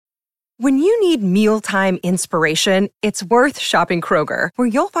When you need mealtime inspiration, it's worth shopping Kroger, where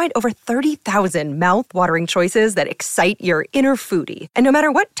you'll find over 30,000 mouth-watering choices that excite your inner foodie. And no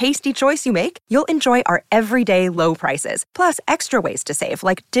matter what tasty choice you make, you'll enjoy our everyday low prices, plus extra ways to save,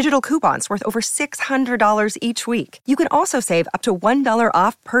 like digital coupons worth over $600 each week. You can also save up to $1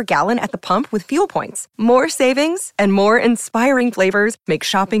 off per gallon at the pump with fuel points. More savings and more inspiring flavors make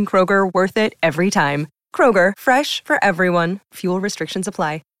shopping Kroger worth it every time. Kroger, fresh for everyone. Fuel restrictions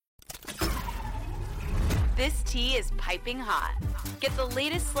apply. This tea is piping hot. Get the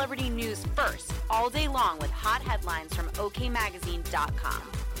latest celebrity news first all day long with hot headlines from okmagazine.com.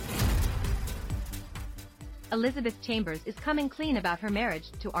 Elizabeth Chambers is coming clean about her marriage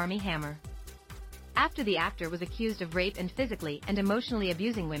to Armie Hammer. After the actor was accused of rape and physically and emotionally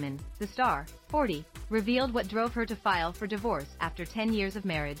abusing women, the star, 40, revealed what drove her to file for divorce after 10 years of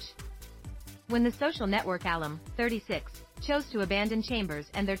marriage. When the social network alum, 36, chose to abandon Chambers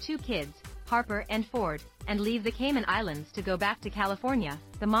and their two kids, Harper and Ford, and leave the Cayman Islands to go back to California,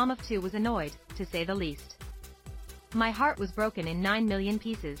 the mom of two was annoyed, to say the least. "My heart was broken in 9 million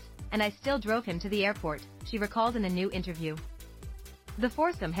pieces, and I still drove him to the airport," she recalled in a new interview. The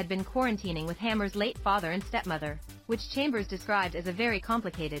foursome had been quarantining with Hammer's late father and stepmother, which Chambers described as a very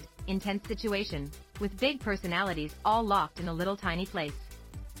complicated, intense situation, with big personalities all locked in a little tiny place.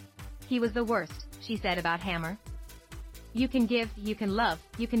 "He was the worst," she said about Hammer. "You can give, you can love,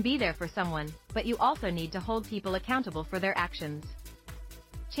 you can be there for someone, but you also need to hold people accountable for their actions."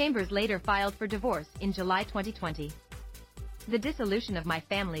 Chambers later filed for divorce in July 2020. "The dissolution of my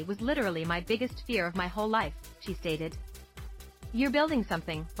family was literally my biggest fear of my whole life," she stated. "You're building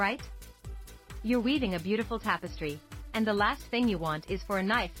something, right? You're weaving a beautiful tapestry, and the last thing you want is for a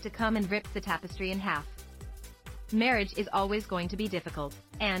knife to come and rip the tapestry in half. Marriage is always going to be difficult,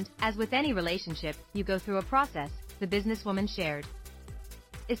 and, as with any relationship, you go through a process," the businesswoman shared.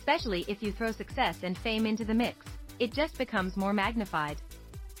 "Especially if you throw success and fame into the mix, it just becomes more magnified."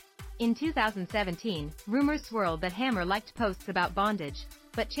 In 2017, rumors swirled that Hammer liked posts about bondage,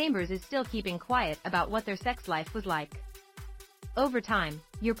 but Chambers is still keeping quiet about what their sex life was like. "Over time,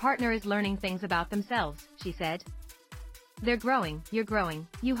 your partner is learning things about themselves," she said. "They're growing, you're growing,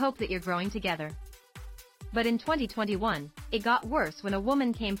 you hope that you're growing together." But in 2021, it got worse when a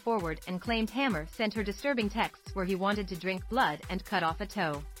woman came forward and claimed Hammer sent her disturbing texts where he wanted to drink blood and cut off a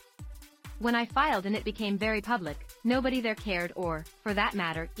toe. "When I filed and it became very public, nobody there cared or, for that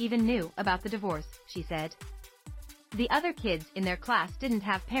matter, even knew about the divorce," she said. The other kids in their class didn't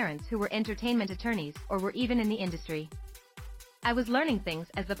have parents who were entertainment attorneys or were even in the industry. "I was learning things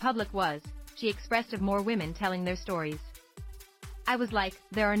as the public was," she expressed of more women telling their stories. "I was like,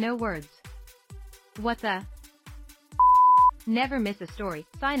 there are no words. What the?" Never miss a story.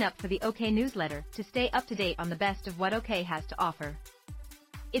 Sign up for the OK newsletter to stay up to date on the best of what OK has to offer.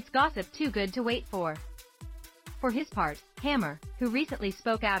 It's gossip too good to wait for. For his part, Hammer, who recently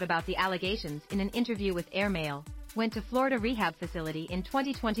spoke out about the allegations in an interview with Airmail, went to Florida rehab facility in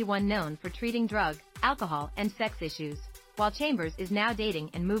 2021 known for treating drug, alcohol, and sex issues, while Chambers is now dating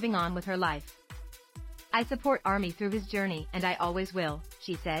and moving on with her life. "I support Armie through his journey and I always will,"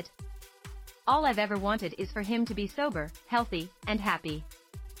 she said. "All I've ever wanted is for him to be sober, healthy, and happy.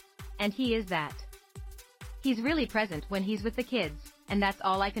 And he is that. He's really present when he's with the kids, and that's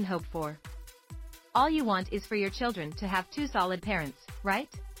all I can hope for. All you want is for your children to have two solid parents, right?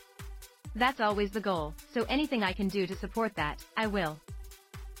 That's always the goal, so anything I can do to support that, I will.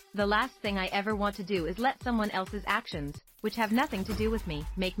 The last thing I ever want to do is let someone else's actions, which have nothing to do with me,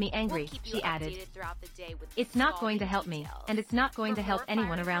 make me angry," she added. "It's not going to help me, and it's not going to help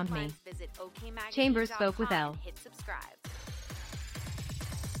anyone around me." Chambers spoke with Elle.